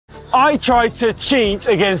I tried to cheat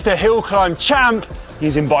against a hill climb champ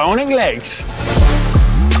using bionic legs.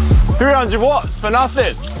 300 watts for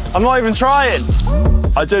nothing. I'm not even trying.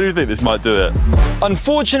 I genuinely think this might do it.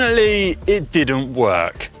 Unfortunately, it didn't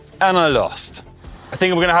work, and I lost. I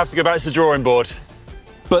think we're gonna have to go back to the drawing board.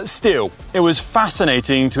 But still, it was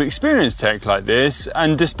fascinating to experience tech like this,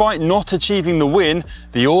 and despite not achieving the win,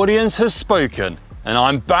 the audience has spoken, and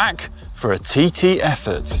I'm back for a TT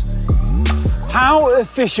effort. How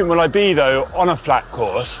efficient will I be, though, on a flat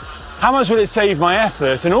course? How much will it save my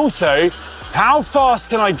effort? And also, how fast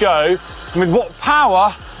can I go, and with what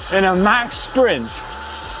power in a max sprint?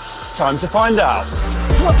 It's time to find out.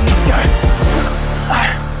 Let's go.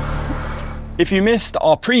 If you missed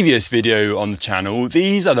our previous video on the channel,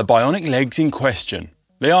 these are the bionic legs in question.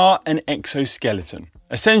 They are an exoskeleton,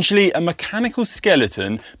 essentially a mechanical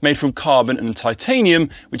skeleton made from carbon and titanium,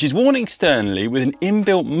 which is worn externally with an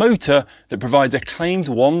inbuilt motor that provides a claimed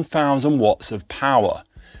 1000 watts of power.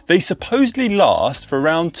 They supposedly last for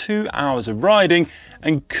around 2 hours of riding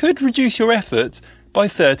and could reduce your effort by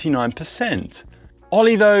 39%.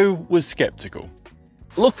 Ollie, though, was sceptical.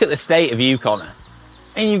 Look at the state of you, Connor.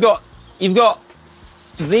 And you've got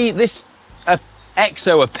this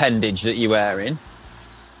exo appendage that you're wearing,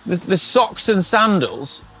 the socks and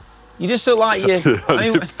sandals. You just look like you.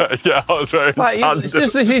 Yeah, I was wearing sandals.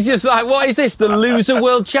 This is just like, what is this? The Loser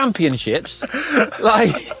World Championships?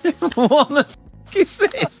 Like, what the f is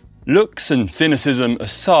this? Looks and cynicism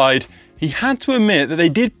aside, he had to admit that they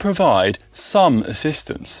did provide some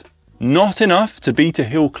assistance. Not enough to beat a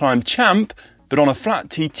hill climb champ, but on a flat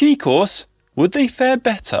TT course, would they fare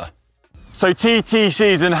better? So TT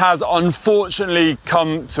season has unfortunately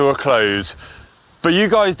come to a close. But you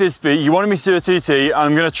guys did speak, you wanted me to do a TT, and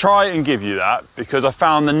I'm gonna try and give you that because I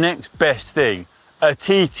found the next best thing, a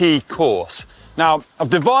TT course. Now, I've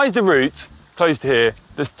devised a route close to here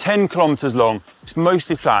that's 10 kilometers long. It's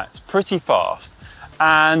mostly flat, it's pretty fast.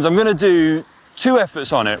 And I'm gonna do 2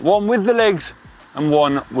 efforts on it, one with the legs and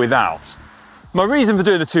one without. My reason for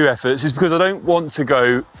doing the 2 efforts is because I don't want to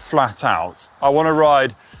go flat out. I want to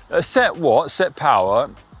ride a set watt, set power,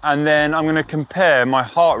 and then I'm going to compare my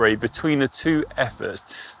heart rate between the 2 efforts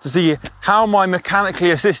to see how my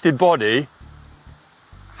mechanically assisted body,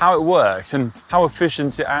 how it works and how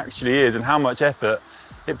efficient it actually is and how much effort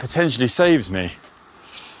it potentially saves me.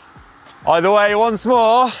 Either way, once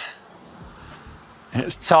more,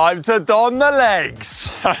 it's time to don the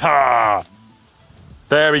legs.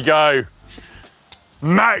 There we go.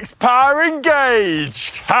 Max power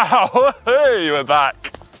engaged! How? Hey, we're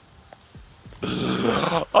back.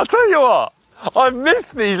 I'll tell you what, I've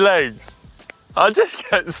missed these legs. I just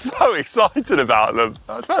get so excited about them.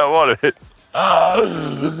 I'll tell you what it is. I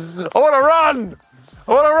want to run!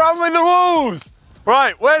 I want to run with the wolves!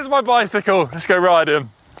 Right, where's my bicycle? Let's go ride him.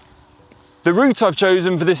 The route I've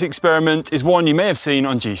chosen for this experiment is one you may have seen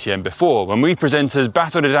on GCN before, when we presenters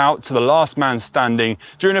battled it out to the last man standing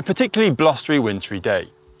during a particularly blustery, wintry day.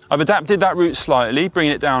 I've adapted that route slightly,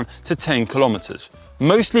 bringing it down to 10 kilometers.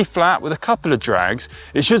 Mostly flat with a couple of drags,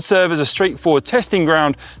 it should serve as a straightforward testing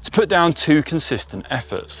ground to put down 2 consistent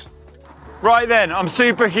efforts. Right then, I'm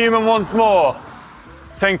superhuman once more.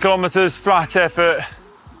 10 kilometers, flat effort.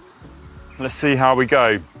 Let's see how we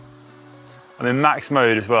go. I'm in max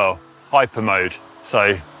mode as well. Hyper mode,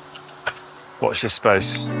 so watch this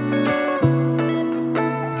space.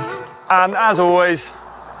 And as always,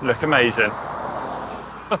 look amazing.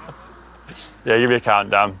 Yeah, give me a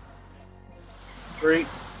countdown. 3,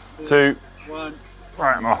 2, 1.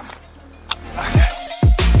 Right, I'm off. Okay.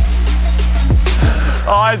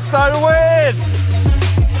 Oh, it's so weird!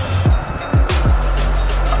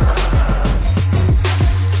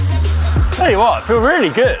 Tell you what, I feel really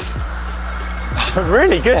good.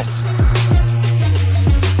 Really good.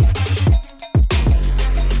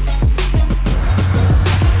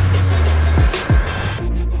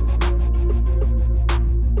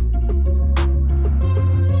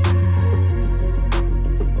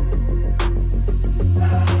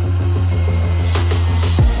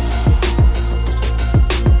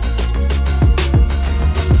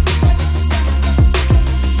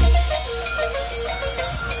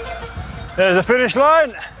 There's the finish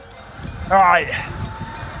line. All right.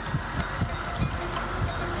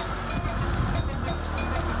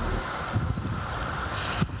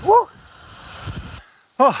 Woo.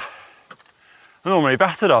 Oh, I'm normally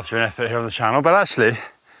battered after an effort here on the channel, but actually, it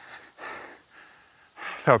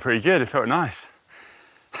felt pretty good. It felt nice.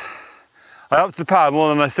 I upped the power more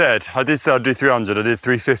than I said. I did say I'd do 300. I did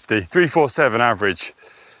 350, 347 average.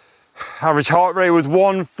 Average heart rate was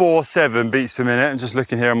 147 beats per minute. I'm just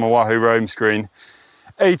looking here on my Wahoo Roam screen.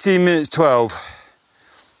 18 minutes 12.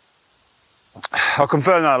 I'll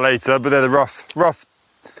confirm that later, but they're the rough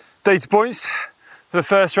data points for the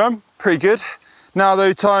first run. Pretty good. Now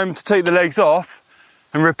though, time to take the legs off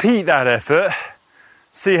and repeat that effort,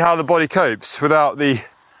 see how the body copes without the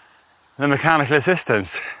mechanical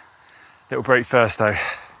assistance. Little break first though.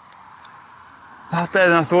 That's better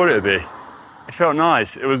than I thought it would be. It felt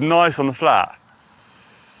nice. It was nice on the flat.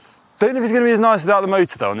 Don't know if it's going to be as nice without the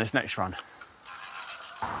motor though on this next run.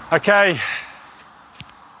 Okay,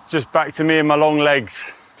 just back to me and my long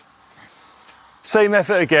legs. Same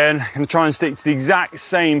effort again. I'm going to try and stick to the exact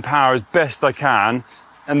same power as best I can,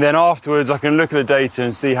 and then afterwards I can look at the data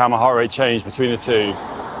and see how my heart rate changed between the two.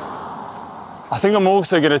 I think I'm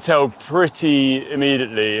also going to tell pretty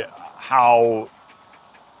immediately how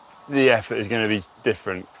the effort is going to be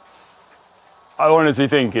different. I honestly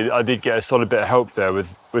think I did get a solid bit of help there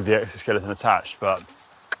with the exoskeleton attached, but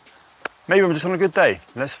maybe I'm just on a good day.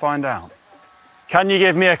 Let's find out. Can you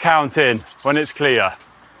give me a count in when it's clear?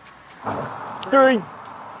 3,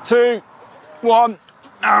 2, 1,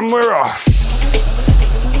 and we're off.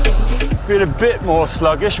 Feel a bit more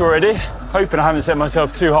sluggish already. Hoping I haven't set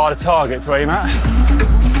myself too hard a target to aim at.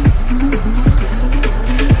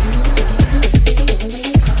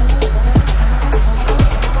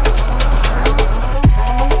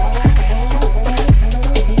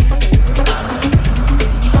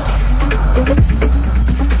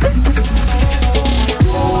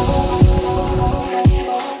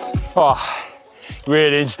 Oh,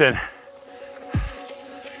 really interesting.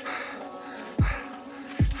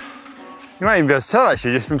 You might even be able to tell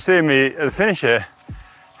actually, just from seeing me at the finish here.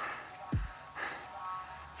 I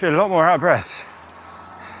feel a lot more out of breath.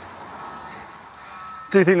 I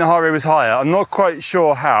do think the heart rate was higher. I'm not quite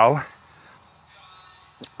sure how.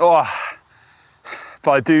 Oh,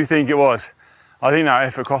 but I do think it was. I think that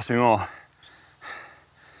effort cost me more.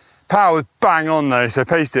 Power was bang on though, so I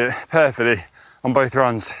paced it perfectly on both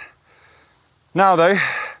runs. Now though, I'm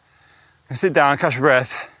gonna sit down, catch my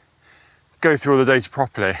breath, go through all the data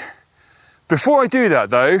properly. Before I do that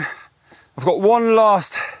though, I've got one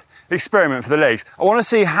last experiment for the legs. I want to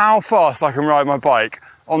see how fast I can ride my bike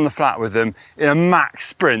on the flat with them in a max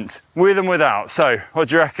sprint, with and without. So, what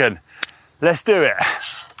do you reckon? Let's do it.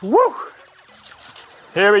 Woo!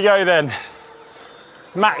 Here we go then.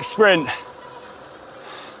 Max sprint,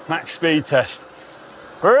 max speed test.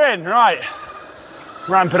 We're in, right.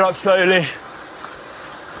 Ramp it up slowly.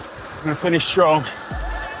 I'm gonna finish strong.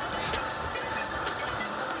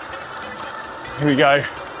 Here we go.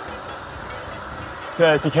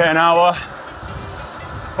 30k an hour,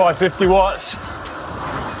 550 watts,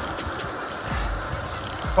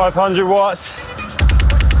 500 watts.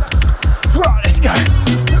 Right, let's go.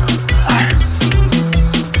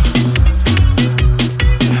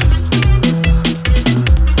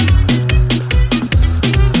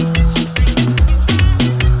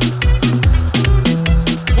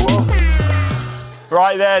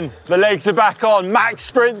 Right then, the legs are back on, max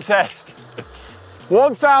sprint test.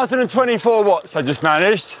 1,024 watts I just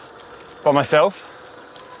managed by myself.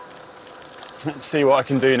 Let's see what I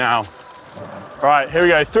can do now. Right, here we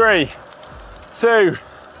go, 3, 2,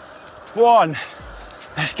 1,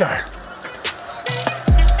 let's go.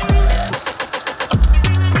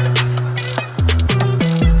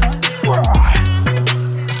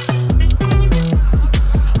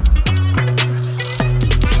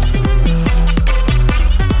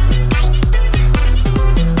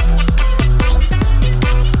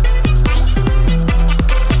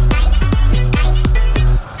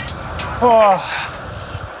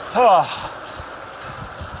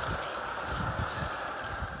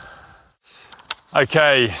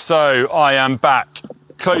 Okay, so I am back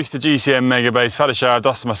close to GCM Mega Base. I've had a shower, I've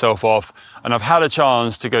dusted myself off, and I've had a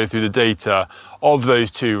chance to go through the data of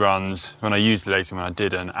those two runs when I used the legs and when I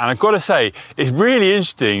didn't. And I've got to say, it's really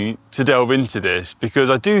interesting to delve into this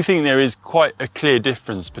because I do think there is quite a clear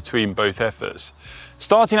difference between both efforts.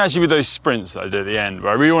 Starting actually with those sprints that I did at the end,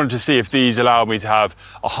 where I really wanted to see if these allowed me to have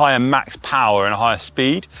a higher max power and a higher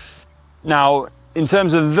speed. Now, in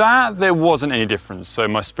terms of that, there wasn't any difference. So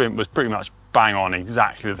my sprint was pretty much bang on,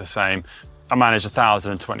 exactly the same. I managed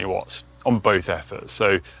 1,020 watts on both efforts. So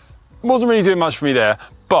it wasn't really doing much for me there.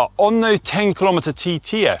 But on those 10-kilometer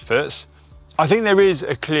TT efforts, I think there is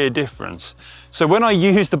a clear difference. So when I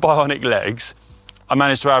used the Bionic legs, I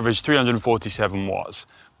managed to average 347 watts.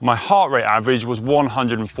 My heart rate average was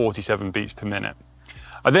 147 beats per minute.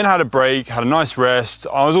 I then had a break, had a nice rest.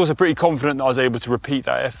 I was also pretty confident that I was able to repeat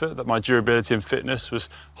that effort, that my durability and fitness was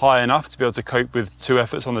high enough to be able to cope with two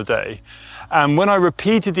efforts on the day. And when I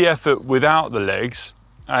repeated the effort without the legs,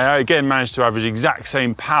 I again managed to average exact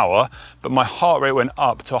same power, but my heart rate went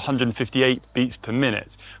up to 158 beats per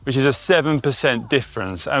minute, which is a 7%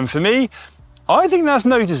 difference. And for me, I think that's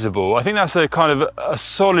noticeable. I think that's a kind of a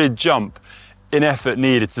solid jump in effort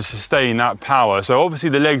needed to sustain that power. So obviously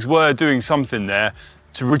the legs were doing something there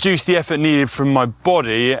to reduce the effort needed from my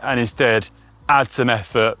body and instead add some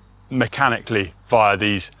effort mechanically via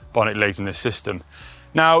these bionic legs in this system.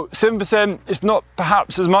 Now, 7% is not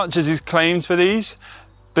perhaps as much as is claimed for these,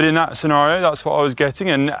 but in that scenario, that's what I was getting,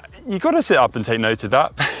 and you've got to sit up and take note of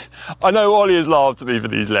that. I know Ollie has laughed at me for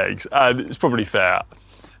these legs, and it's probably fair,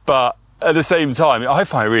 but at the same time, I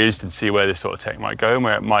find it really interesting to see where this sort of tech might go and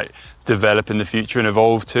where it might develop in the future and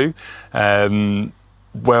evolve to.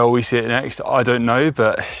 Where we see it next, I don't know,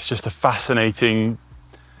 but it's just a fascinating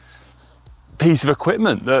piece of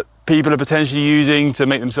equipment that people are potentially using to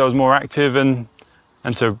make themselves more active and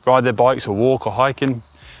to ride their bikes or walk or hike in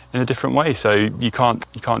a different way. So you can't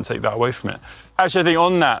take that away from it. Actually, I think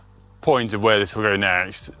on that point of where this will go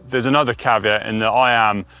next, there's another caveat in that I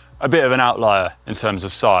am a bit of an outlier in terms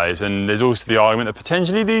of size, and there's also the argument that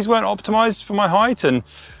potentially these weren't optimized for my height, and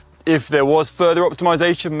if there was further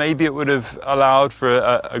optimization, maybe it would have allowed for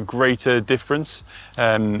a greater difference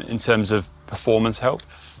in terms of performance help.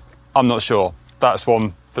 I'm not sure. That's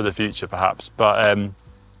one for the future, perhaps. But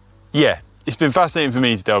yeah, it's been fascinating for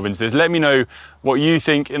me to delve into this. Let me know what you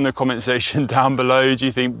think in the comment section down below. Do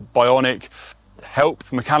you think bionic help,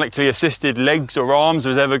 mechanically assisted legs or arms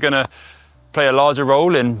is ever going to play a larger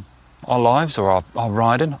role in our lives or our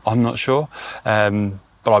riding? I'm not sure.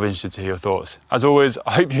 But I'll be interested to hear your thoughts. As always,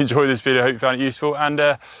 I hope you enjoyed this video, I hope you found it useful, and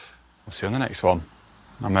we'll see you on the next one.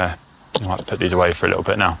 I might put these away for a little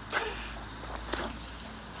bit now.